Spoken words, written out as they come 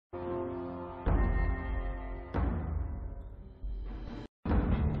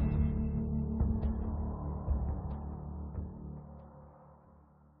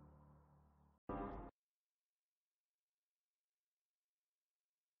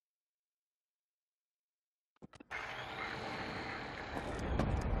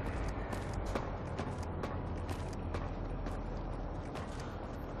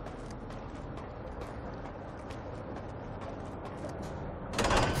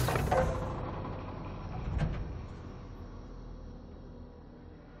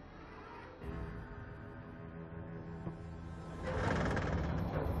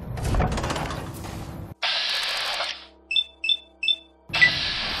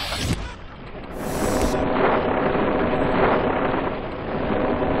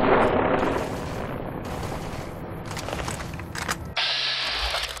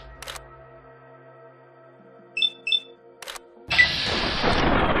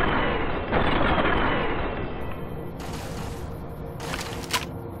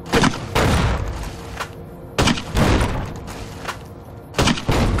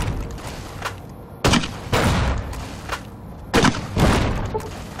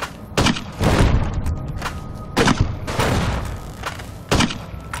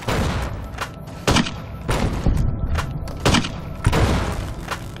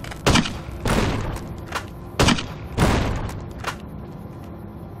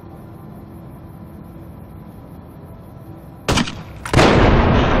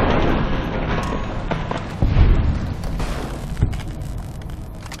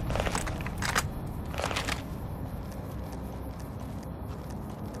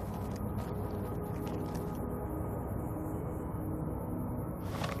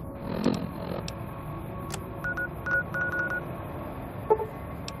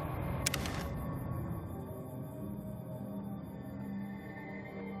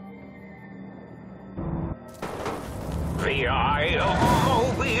The eye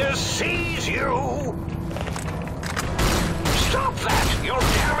of Möbius sees you! Stop that! You'll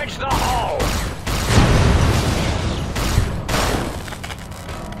damage the hull!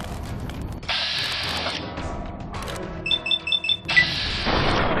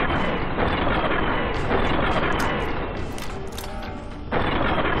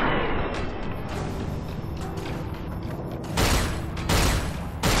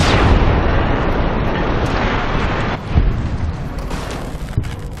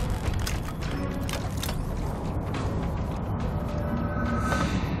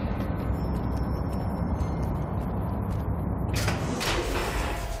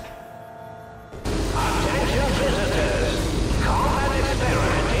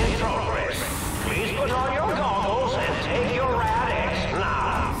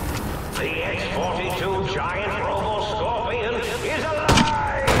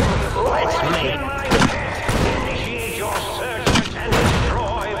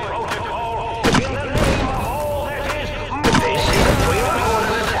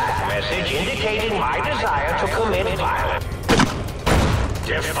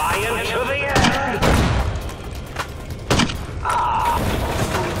 Defiant to the end!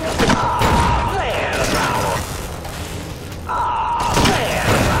 There's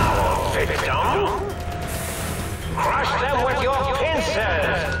our victim! Crush them with your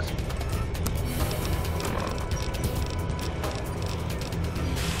pincers!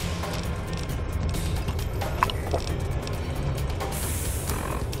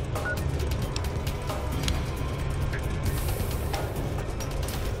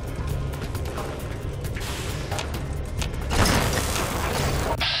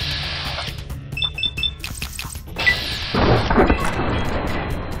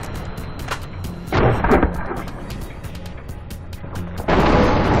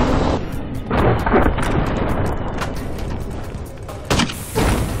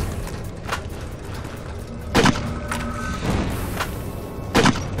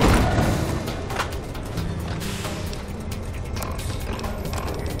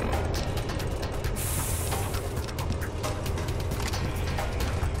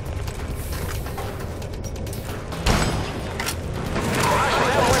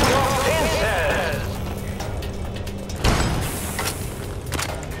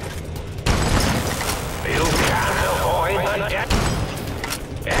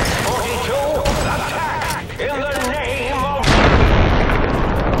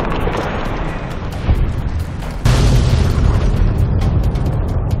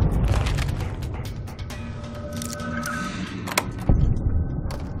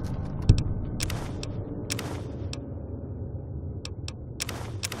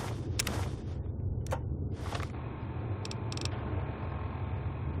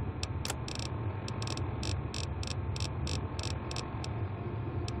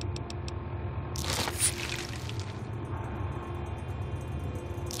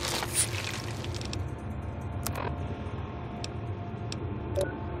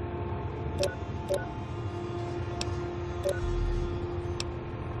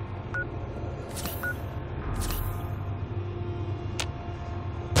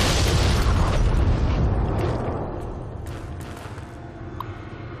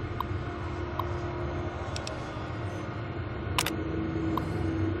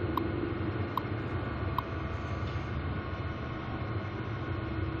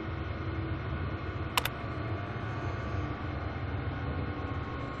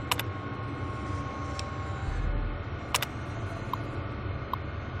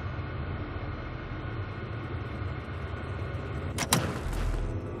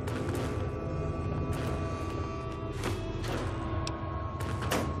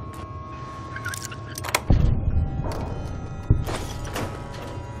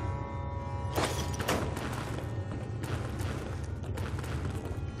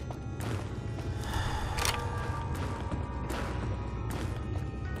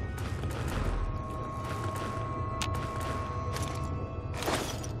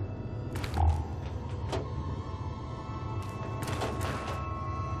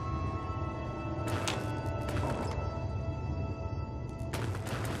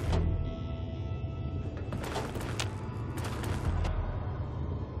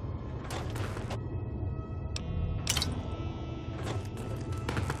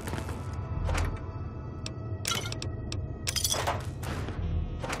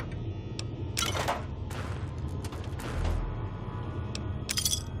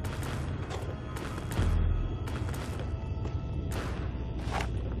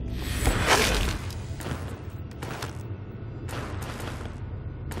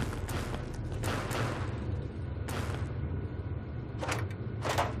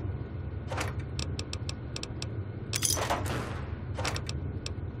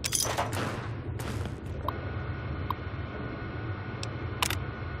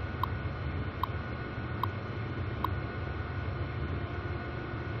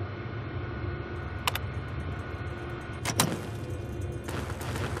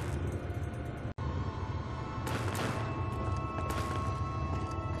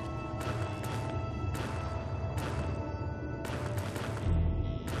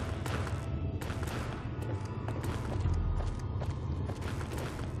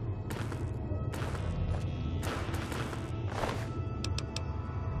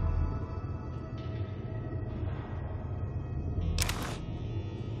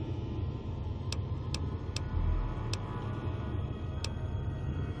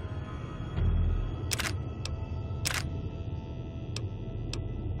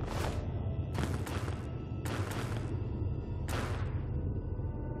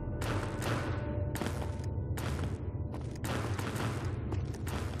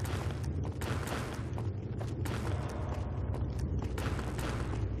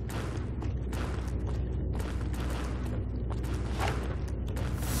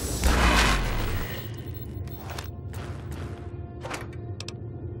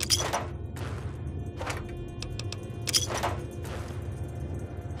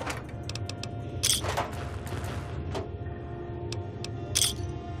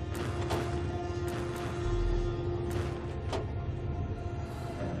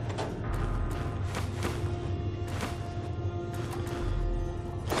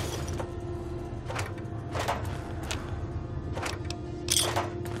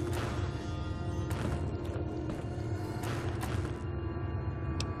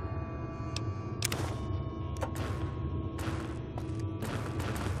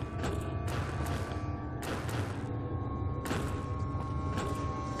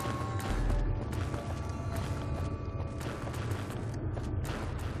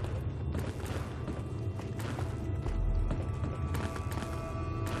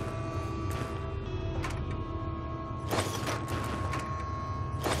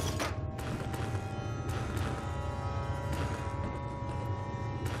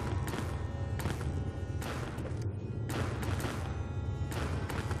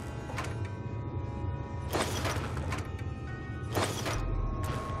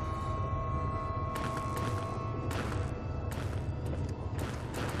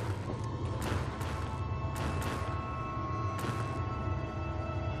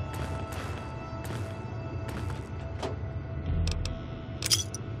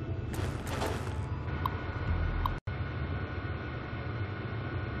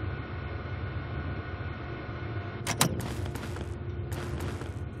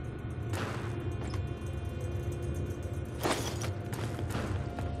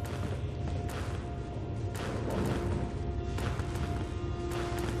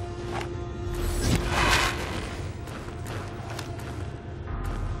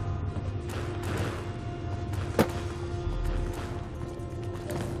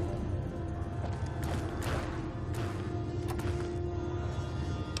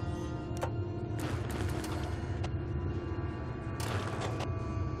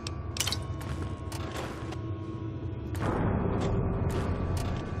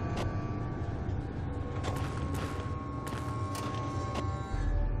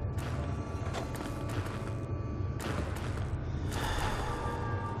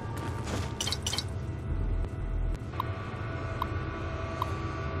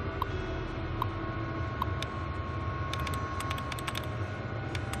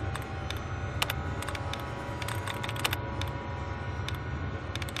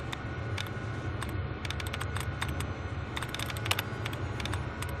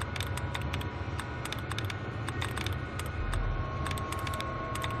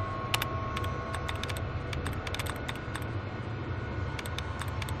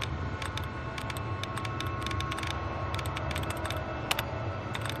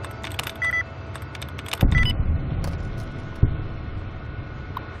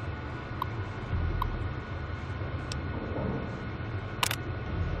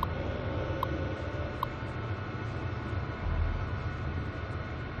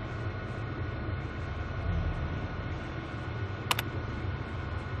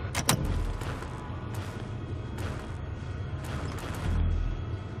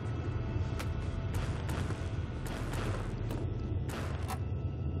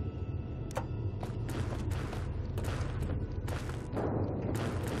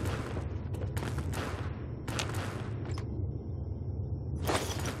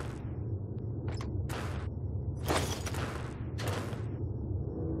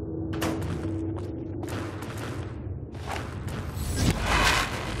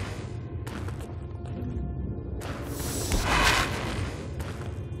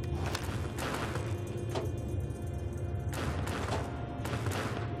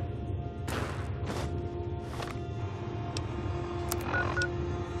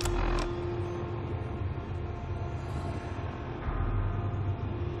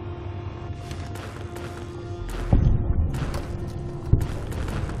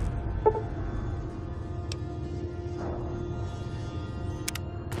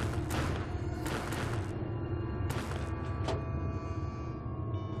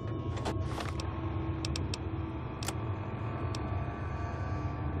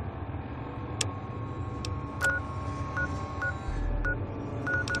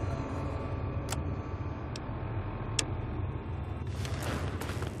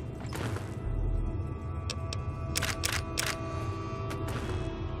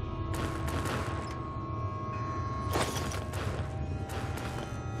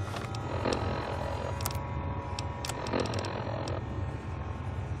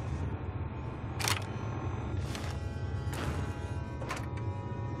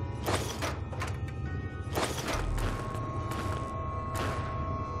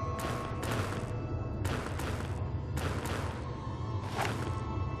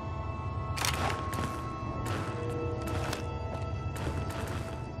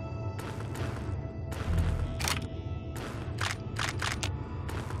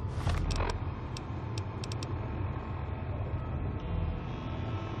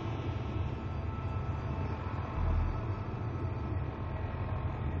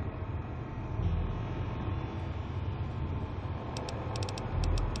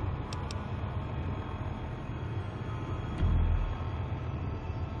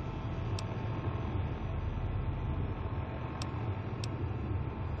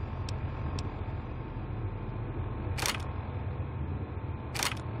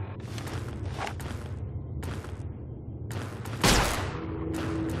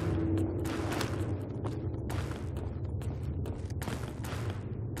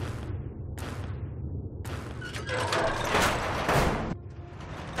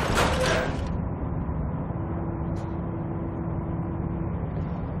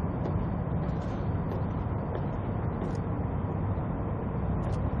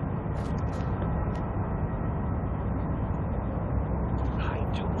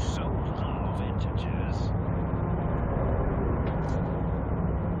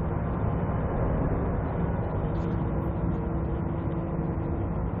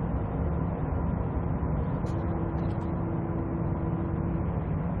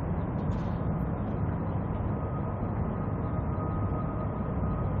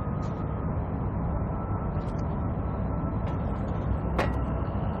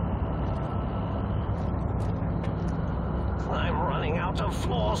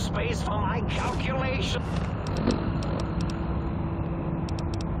 space for my calculation.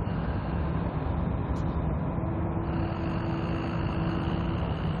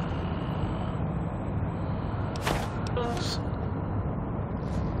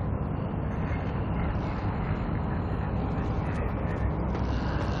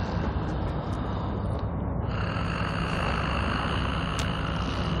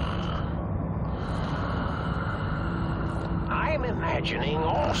 I'm imagining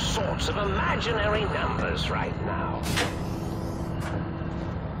all sorts of imaginary numbers right now.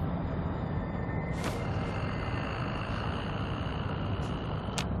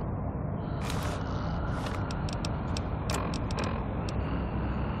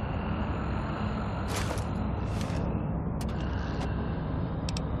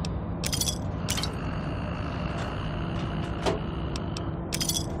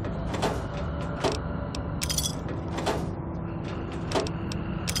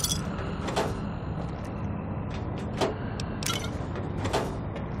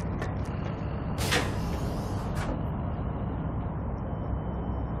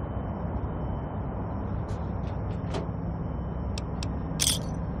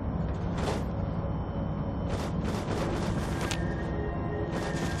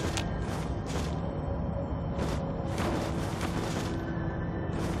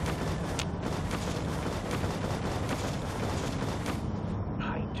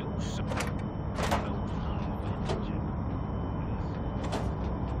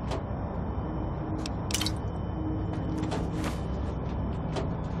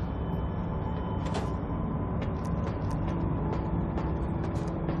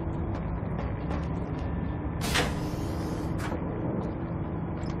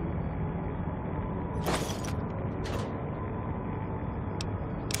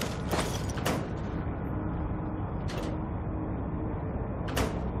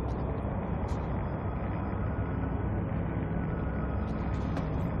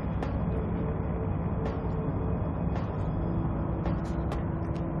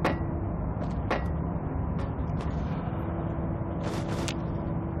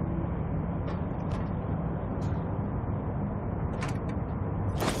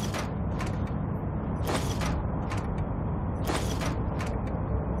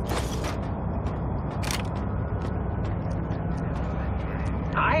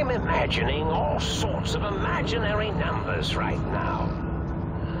 I'm imagining all sorts of imaginary numbers right now.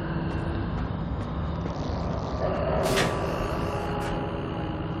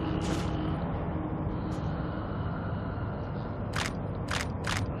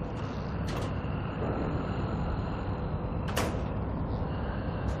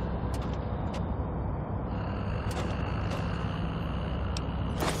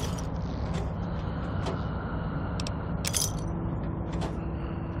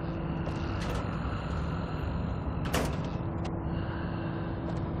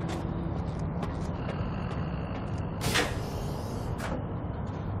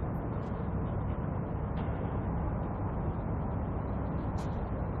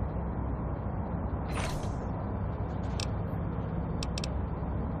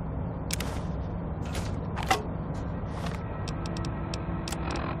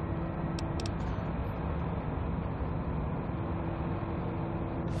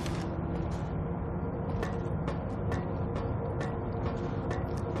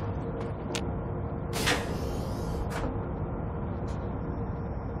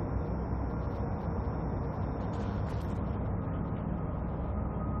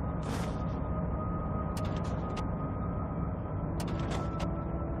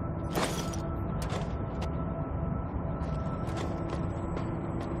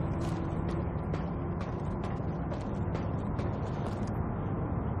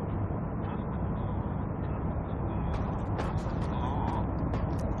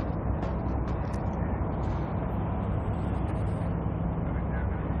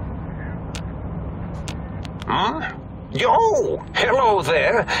 Oh, hello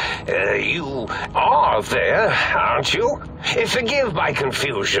there. You are there, aren't you? Forgive my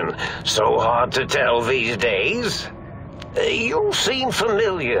confusion. So hard to tell these days. You seem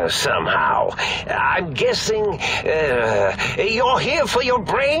familiar somehow. I'm guessing you're here for your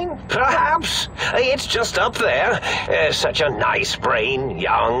brain, perhaps? It's just up there. Such a nice brain,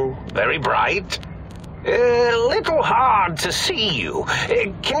 young, very bright. A little hard to see you.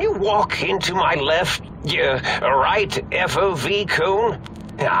 Can you walk into my left, right FOV cone?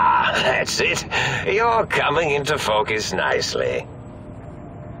 Ah, that's it. You're coming into focus nicely.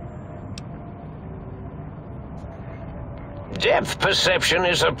 Depth perception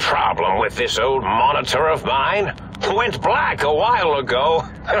is a problem with this old monitor of mine. went black a while ago.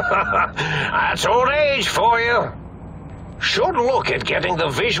 That's old age for you. Should look at getting the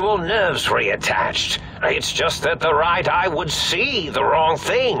visual nerves reattached. It's just that the right eye would see the wrong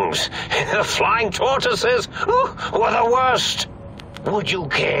things. The flying tortoises were the worst. Would you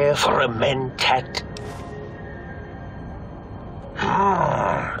care for a mentat?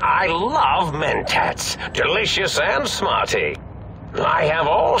 I love mentats. Delicious and smarty. I have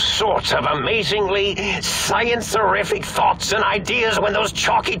all sorts of amazingly science-erific thoughts and ideas when those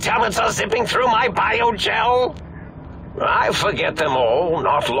chalky tablets are zipping through my biogel. I forget them all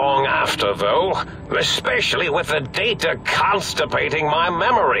not long after, though, especially with the data constipating my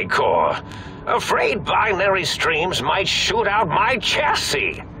memory core. Afraid binary streams might shoot out my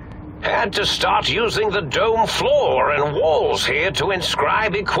chassis. Had to start using the dome floor and walls here to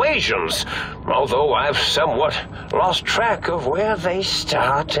inscribe equations, although I've somewhat lost track of where they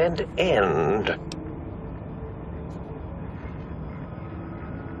start and end.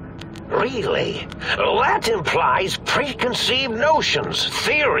 Really? That implies preconceived notions,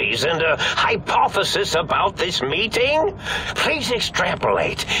 theories, and a hypothesis about this meeting? Please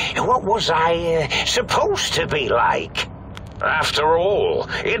extrapolate. What was I supposed to be like? After all,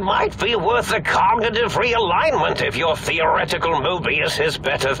 it might be worth a cognitive realignment if your theoretical Möbius is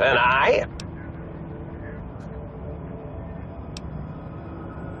better than I.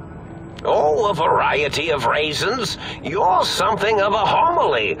 Oh, a variety of raisins. You're something of a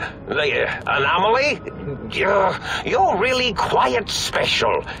homily. Anomaly? You're really quite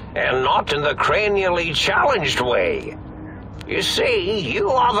special, and not in the cranially challenged way. You see, you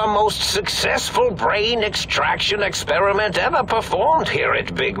are the most successful brain extraction experiment ever performed here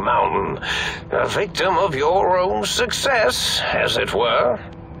at Big Mountain. A victim of your own success, as it were.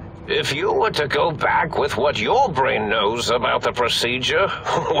 If you were to go back with what your brain knows about the procedure,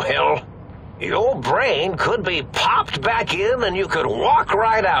 well, your brain could be popped back in and you could walk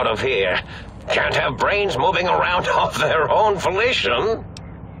right out of here. Can't have brains moving around of their own volition.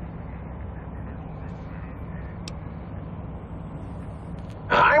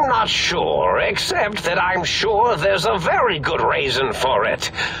 I'm not sure, except that I'm sure there's a very good reason for it.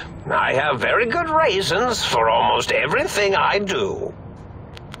 I have very good reasons for almost everything I do.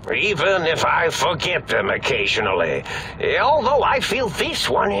 Even if I forget them occasionally, although I feel this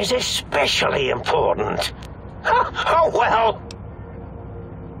one is especially important. Oh well.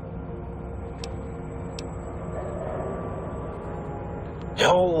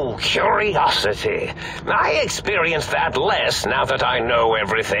 Oh, curiosity. I experience that less now that I know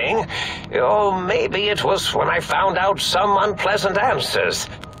everything. Oh, maybe it was when I found out some unpleasant answers.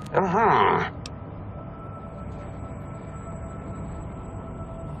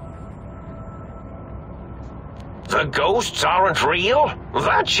 The ghosts aren't real?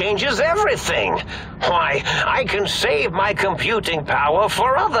 That changes everything. Why, I can save my computing power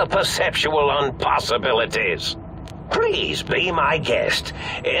for other perceptual impossibilities. Please be my guest.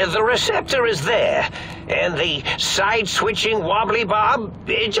 The receptor is there, and the side-switching wobbly bob,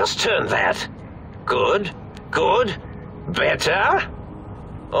 just turn that. Good, good, better.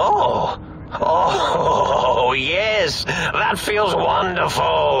 Oh, yes, that feels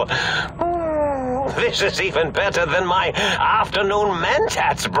wonderful. This is even better than my afternoon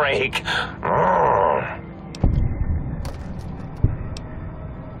mentats break.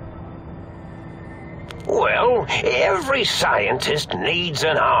 Well, every scientist needs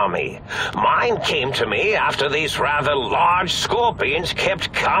an army. Mine came to me after these rather large scorpions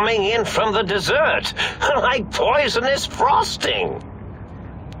kept coming in from the desert, like poisonous frosting.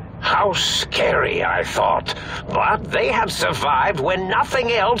 How scary, I thought, but they had survived when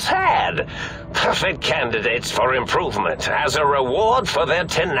nothing else had. Perfect candidates for improvement as a reward for their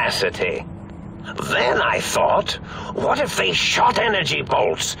tenacity. Then I thought, what if they shot energy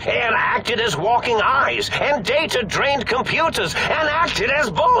bolts and acted as walking eyes and data-drained computers and acted as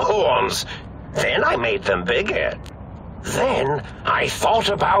bullhorns? Then I made them bigger. Then I thought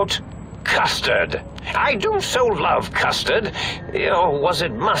about custard. I do so love custard. Or was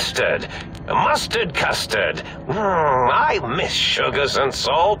it mustard? Mustard custard. I miss sugars and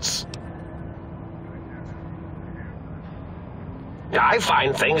salts. I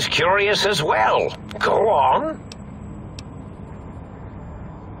find things curious as well. Go on.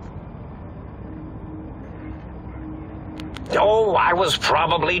 Oh, I was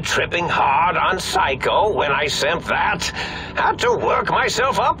probably tripping hard on Psycho when I sent that. Had to work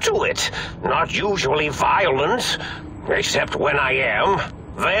myself up to it. Not usually violent, except when I am.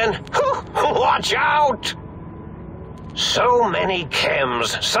 Then, watch out! So many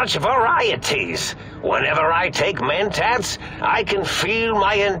chems, such varieties. Whenever I take mentats, I can feel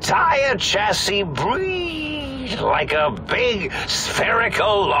my entire chassis breathe. head like a big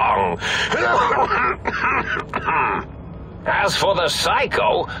spherical lung. As for the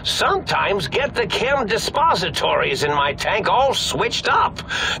psycho, sometimes get the chem dispositories in my tank all switched up.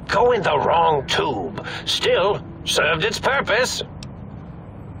 Go in the wrong tube. Still, served its purpose.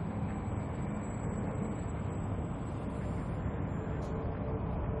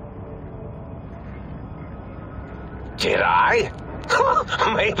 Did I?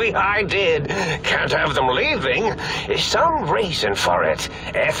 Maybe I did. Can't have them leaving. Some reason for it.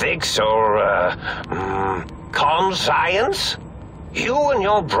 Ethics or, conscience? You and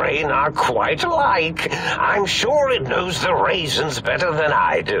your brain are quite alike. I'm sure it knows the raisins better than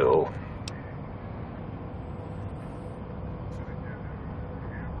I do.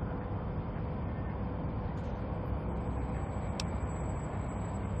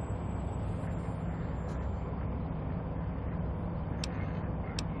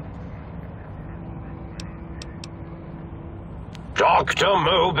 Dr.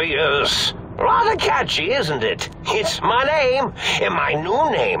 Möbius. Rather catchy, isn't it? It's my name, and my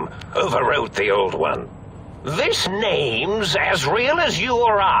new name overwrote the old one. This name's as real as you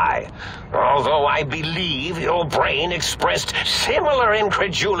or I, although I believe your brain expressed similar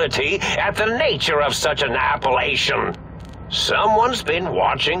incredulity at the nature of such an appellation. Someone's been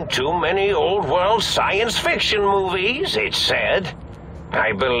watching too many old-world science fiction movies, it said.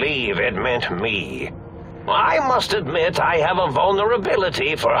 I believe it meant me. I must admit I have a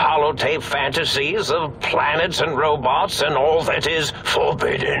vulnerability for holotape fantasies of planets and robots and all that is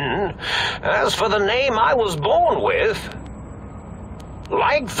forbidden. As for the name I was born with,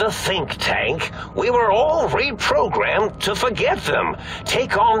 like the think tank, we were all reprogrammed to forget them,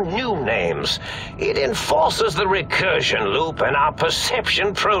 take on new names. It enforces the recursion loop in our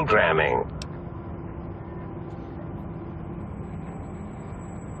perception programming.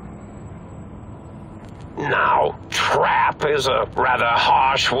 Now, trap is a rather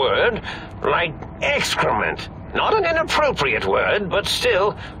harsh word, like excrement. Not an inappropriate word, but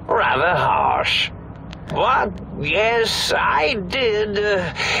still rather harsh. But, yes, I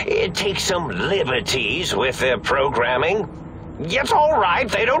did take some liberties with their programming. It's all right,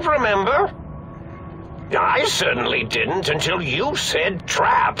 they don't remember. I certainly didn't until you said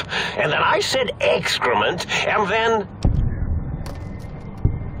trap, and then I said excrement, and then...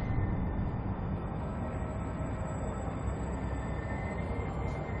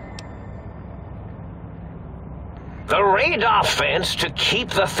 The radar fence to keep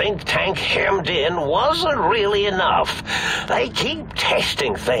the think tank hemmed in wasn't really enough. They keep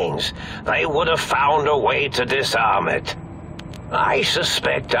testing things. They would have found a way to disarm it. I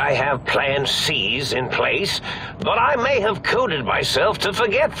suspect I have Plan C's in place, but I may have coded myself to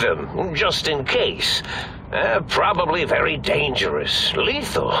forget them, just in case. Probably very dangerous,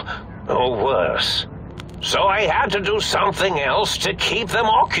 lethal, or worse. So I had to do something else to keep them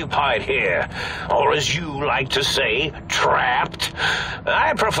occupied here, or as you like to say, trapped.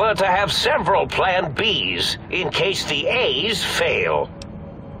 I prefer to have several Plan Bs in case the A's fail.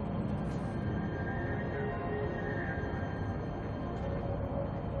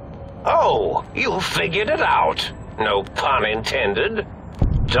 Oh, you figured it out. No pun intended.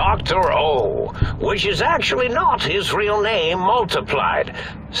 Dr. O, which is actually not his real name multiplied,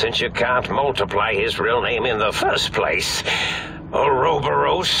 since you can't multiply his real name in the first place.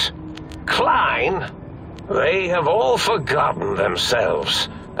 Ouroboros, Klein, they have all forgotten themselves.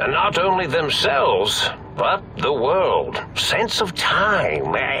 And not only themselves, but the world, sense of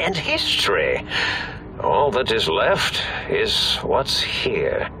time and history. All that is left is what's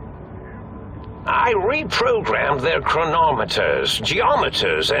here. I reprogrammed their chronometers,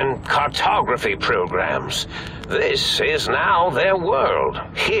 geometers, and cartography programs. This is now their world,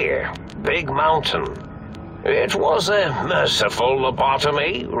 here, Big Mountain. It was a merciful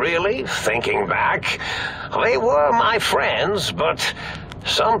lobotomy, really, thinking back. They were my friends, but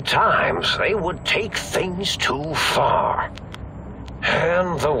sometimes they would take things too far.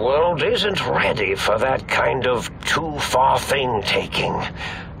 And the world isn't ready for that kind of too-far thing-taking.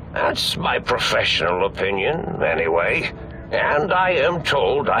 That's my professional opinion, anyway. And I am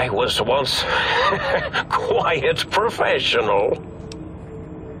told I was once quite professional.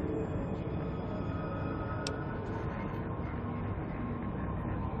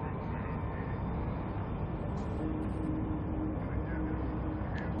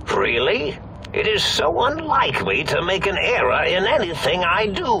 Really? It is so unlike me to make an error in anything I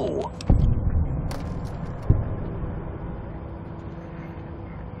do.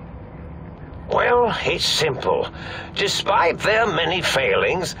 Well, it's simple. Despite their many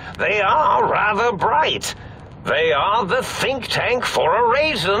failings, they are rather bright. They are the think tank for a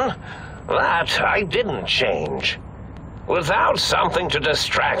reason. That I didn't change. Without something to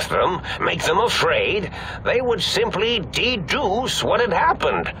distract them, make them afraid, they would simply deduce what had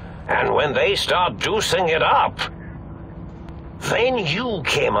happened. And when they start deucing it up, then you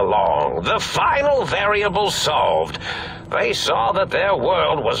came along, the final variable solved. They saw that their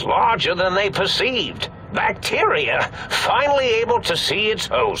world was larger than they perceived. Bacteria, finally able to see its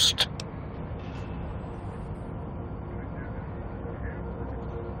host.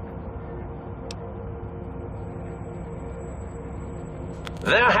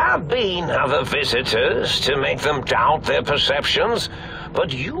 There have been other visitors to make them doubt their perceptions,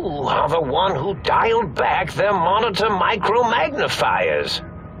 but you are the one who dialed back their monitor micromagnifiers.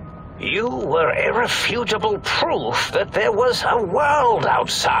 You were irrefutable proof that there was a world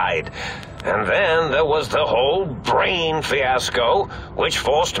outside. And then there was the whole brain fiasco, which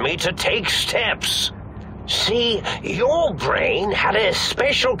forced me to take steps. See, your brain had a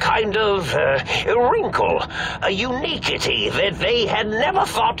special kind of wrinkle, a uniquity that they had never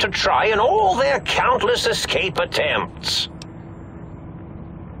thought to try in all their countless escape attempts.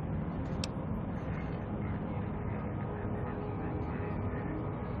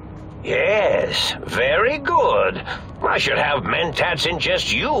 Yes, very good. I should have mentats in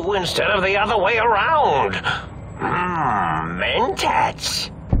just you instead of the other way around. Mentats.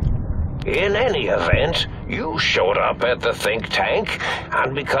 In any event, you showed up at the think tank,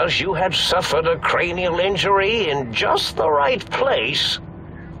 and because you had suffered a cranial injury in just the right place,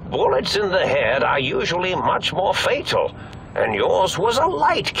 bullets in the head are usually much more fatal, and yours was a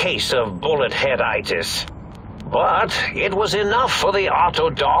light case of bullet headitis. But it was enough for the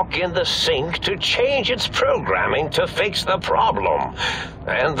auto-dock in the sink to change its programming to fix the problem,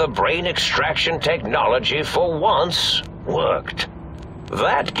 and the brain extraction technology for once worked.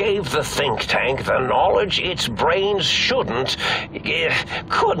 That gave the think tank the knowledge its brains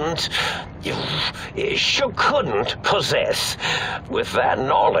couldn't possess. With that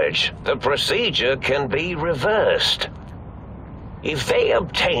knowledge, the procedure can be reversed. If they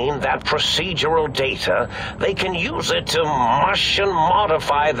obtain that procedural data, they can use it to mush and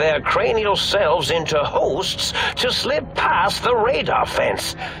modify their cranial cells into hosts to slip past the radar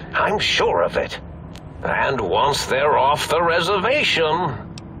fence. I'm sure of it. And once they're off the reservation...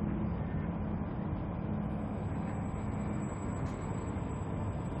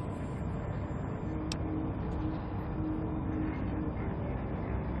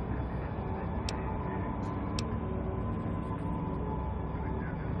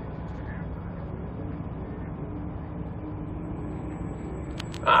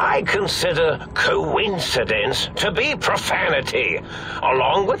 I consider coincidence to be profanity,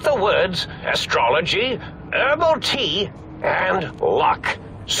 along with the words astrology, herbal tea, and luck.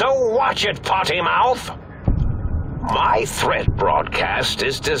 So watch it, potty mouth. My threat broadcast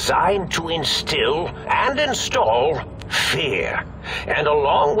is designed to instill and install fear. And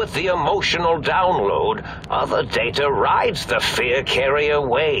along with the emotional download, other data rides the fear carrier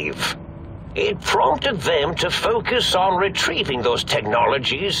wave. It prompted them to focus on retrieving those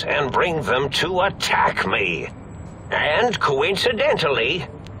technologies and bring them to attack me. And coincidentally,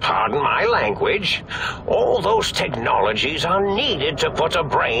 pardon my language, all those technologies are needed to put a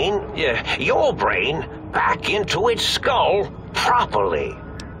brain, your brain, back into its skull properly.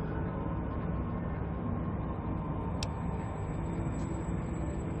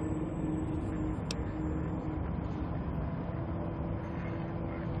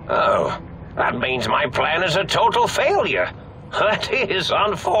 Oh. That means my plan is a total failure. That is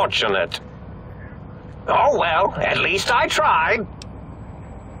unfortunate. Oh well, at least I tried.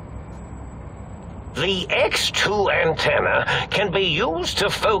 The X2 antenna can be used to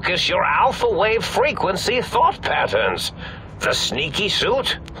focus your alpha wave frequency thought patterns. The sneaky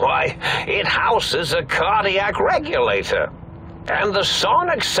suit? Why, it houses a cardiac regulator. And the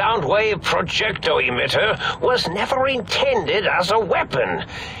sonic sound wave projecto emitter was never intended as a weapon.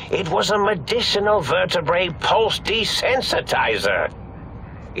 It was a medicinal vertebrae pulse desensitizer.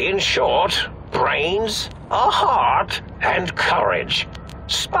 In short, brains, a heart, and courage.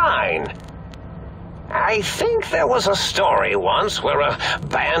 Spine. I think there was a story once where a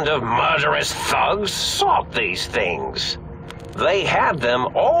band of murderous thugs sought these things. They had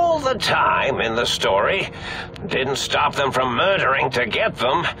them all the time in the story. Didn't stop them from murdering to get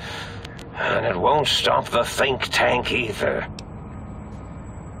them. And it won't stop the think tank either.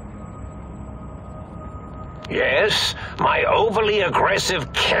 Yes, my overly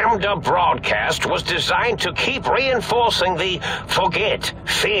aggressive cammed-up broadcast was designed to keep reinforcing the forget,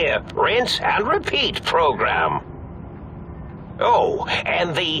 fear, rinse, and repeat program. Oh,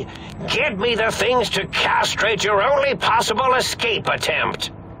 and the get me the things to castrate your only possible escape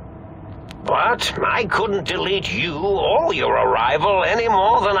attempt. But I couldn't delete you or your arrival any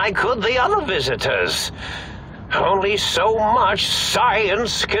more than I could the other visitors. Only so much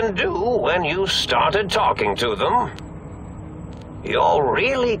science can do when you started talking to them. You're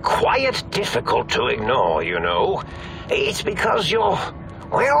really quite difficult to ignore, you know. It's because you're,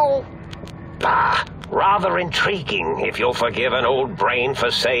 well, rather intriguing, if you'll forgive an old brain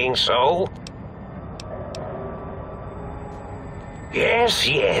for saying so.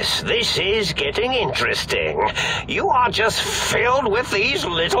 Yes, this is getting interesting. You are just filled with these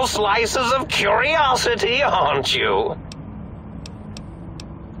little slices of curiosity, aren't you?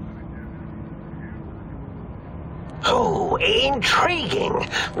 Oh, intriguing.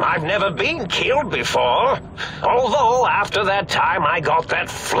 I've never been killed before. Although, after that time I got that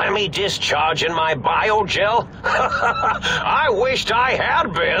phlegmy discharge in my biogel, I wished I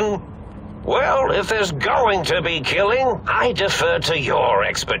had been. Well, if there's going to be killing, I defer to your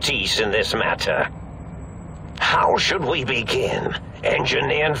expertise in this matter. How should we begin?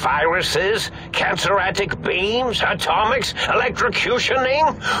 Engineering viruses, cancerratic beams, atomics,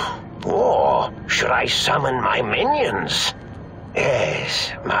 electrocutioning? Or should I summon my minions?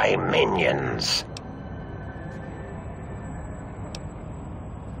 Yes, my minions.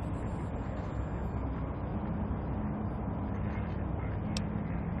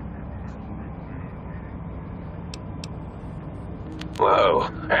 Whoa,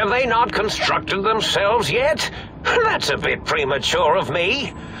 have they not constructed themselves yet? That's a bit premature of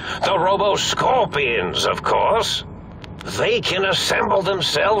me. The Robo-Scorpions, of course. They can assemble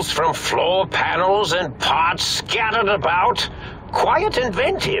themselves from floor panels and parts scattered about. Quite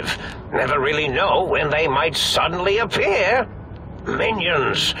inventive. Never really know when they might suddenly appear.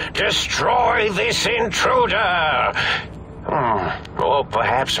 Minions, destroy this intruder! Or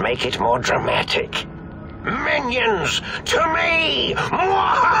perhaps make it more dramatic. Minions, to me!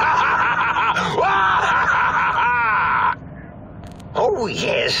 Oh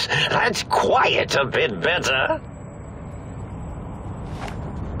yes, that's quite a bit better.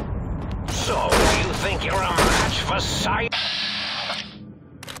 So, you think you're a match for science?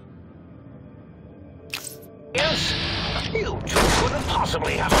 You two couldn't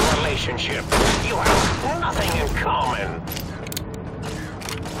possibly have a relationship. You have nothing in common.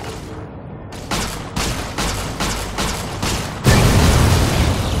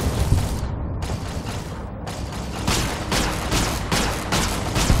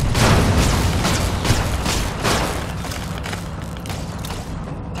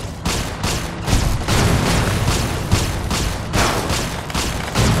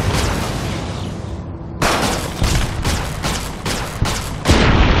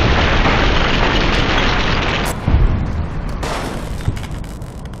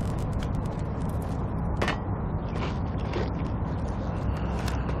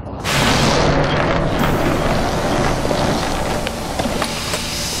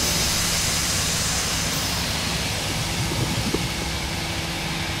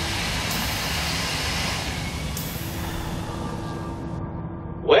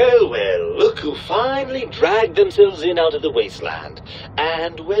 Who finally dragged themselves in out of the wasteland.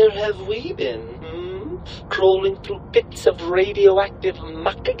 And where have we been? Crawling through pits of radioactive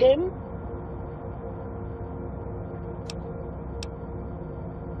muck again?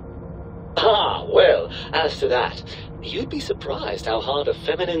 Well, as to that, you'd be surprised how hard a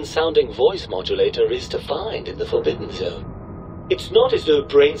feminine-sounding voice modulator is to find in the Forbidden Zone. It's not as though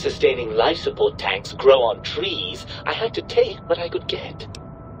brain-sustaining life support tanks grow on trees. I had to take what I could get.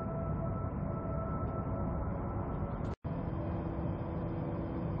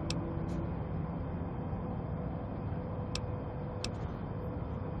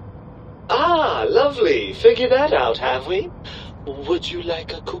 Lovely. Figured that out, have we? Would you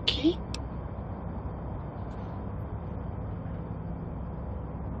like a cookie?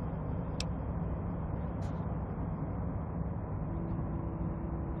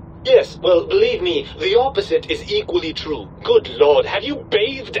 Yes, well, believe me, the opposite is equally true. Good Lord, have you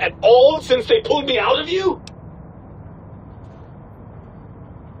bathed at all since they pulled me out of you?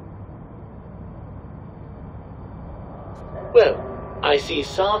 Well, I see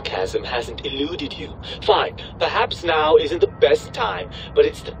sarcasm hasn't eluded you. Fine, perhaps now isn't the best time, but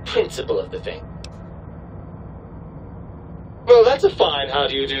it's the principle of the thing. Well, that's a fine how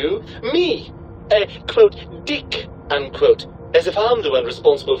do you do. Me, quote, dick, unquote, as if I'm the one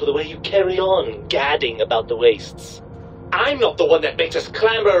responsible for the way you carry on gadding about the wastes. I'm not the one that makes us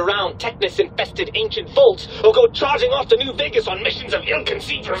clamber around Technus-infested ancient vaults or go charging off to New Vegas on missions of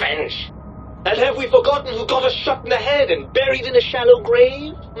ill-conceived revenge. And have we forgotten who got us shot in the head and buried in a shallow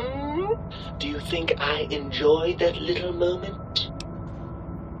grave? Do you think I enjoyed that little moment?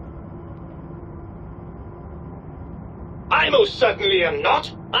 I most certainly am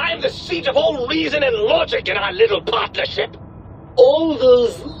not. I'm the seat of all reason and logic in our little partnership. All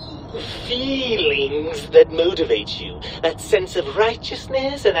those feelings that motivate you, that sense of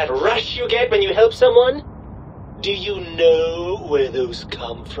righteousness and that rush you get when you help someone, do you know where those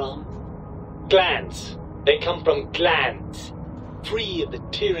come from? Glands. They come from glands. Free of the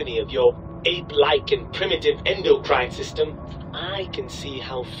tyranny of your ape-like and primitive endocrine system, I can see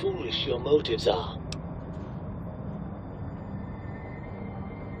how foolish your motives are.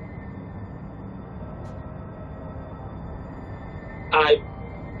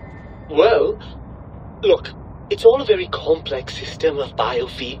 Well, look, it's all a very complex system of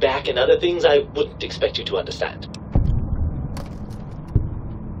biofeedback and other things I wouldn't expect you to understand.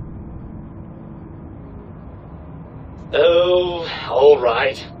 Oh, all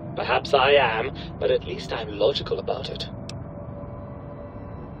right. Perhaps I am, but at least I'm logical about it.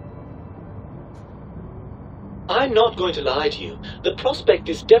 I'm not going to lie to you. The prospect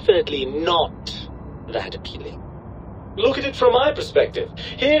is definitely not that appealing. Look at it from my perspective.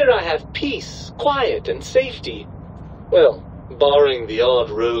 Here I have peace, quiet, and safety. Well, barring the odd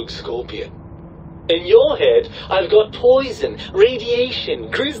rogue scorpion. In your head, I've got poison,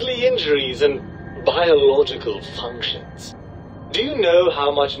 radiation, grisly injuries, and biological functions. Do you know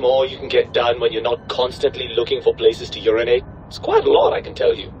how much more you can get done when you're not constantly looking for places to urinate? It's quite a lot, I can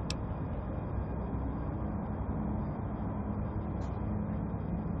tell you.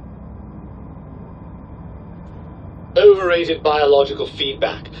 Overrated biological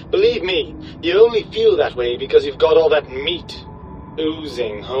feedback. Believe me, you only feel that way because you've got all that meat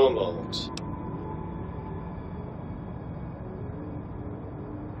oozing hormones.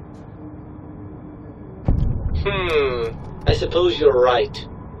 I suppose you're right.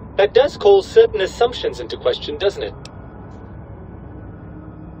 That does call certain assumptions into question, doesn't it?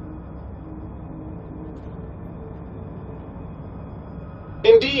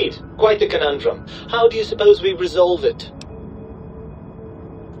 Indeed, quite the conundrum. How do you suppose we resolve it?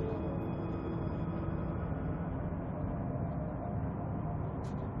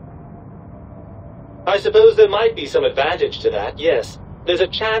 I suppose there might be some advantage to that, yes. There's a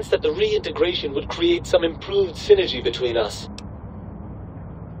chance that the reintegration would create some improved synergy between us.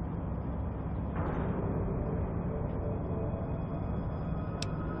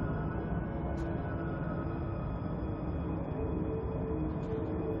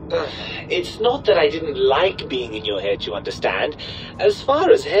 It's not that I didn't like being in your head, you understand. As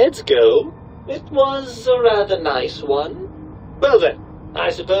far as heads go, it was a rather nice one. Well then, I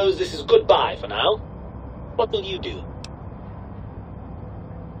suppose this is goodbye for now. What will you do?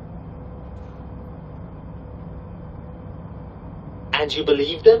 And you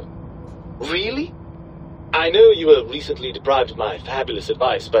believe them? Really? I know you were recently deprived of my fabulous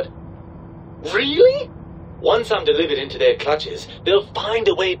advice, but... Really? Once I'm delivered into their clutches, they'll find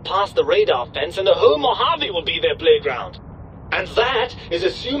a way past the radar fence and the whole Mojave will be their playground. And that is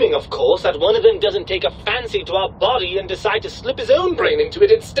assuming, of course, that one of them doesn't take a fancy to our body and decide to slip his own brain into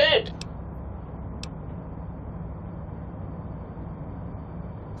it instead.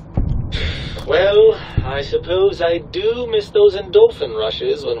 Well, I suppose I do miss those endorphin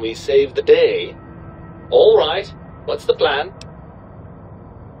rushes when we save the day. All right, what's the plan?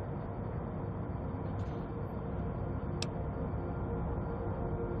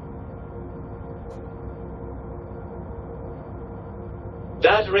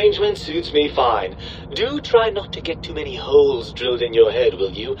 That arrangement suits me fine. Do try not to get too many holes drilled in your head,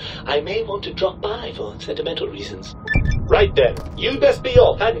 will you? I may want to drop by for sentimental reasons. Right then, you'd best be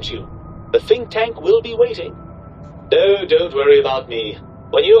off, hadn't you? The think tank will be waiting. No, don't worry about me.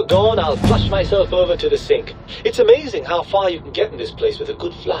 When you're gone, I'll flush myself over to the sink. It's amazing how far you can get in this place with a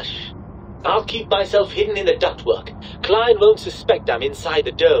good flush. I'll keep myself hidden in the ductwork. Klein won't suspect I'm inside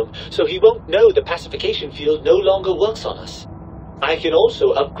the dome, so he won't know the pacification field no longer works on us. I can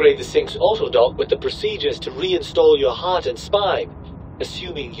also upgrade the sink's autodock with the procedures to reinstall your heart and spine,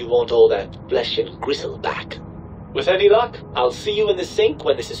 assuming you want all that flesh and gristle back. With any luck, I'll see you in the sink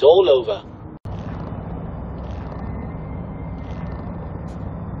when this is all over.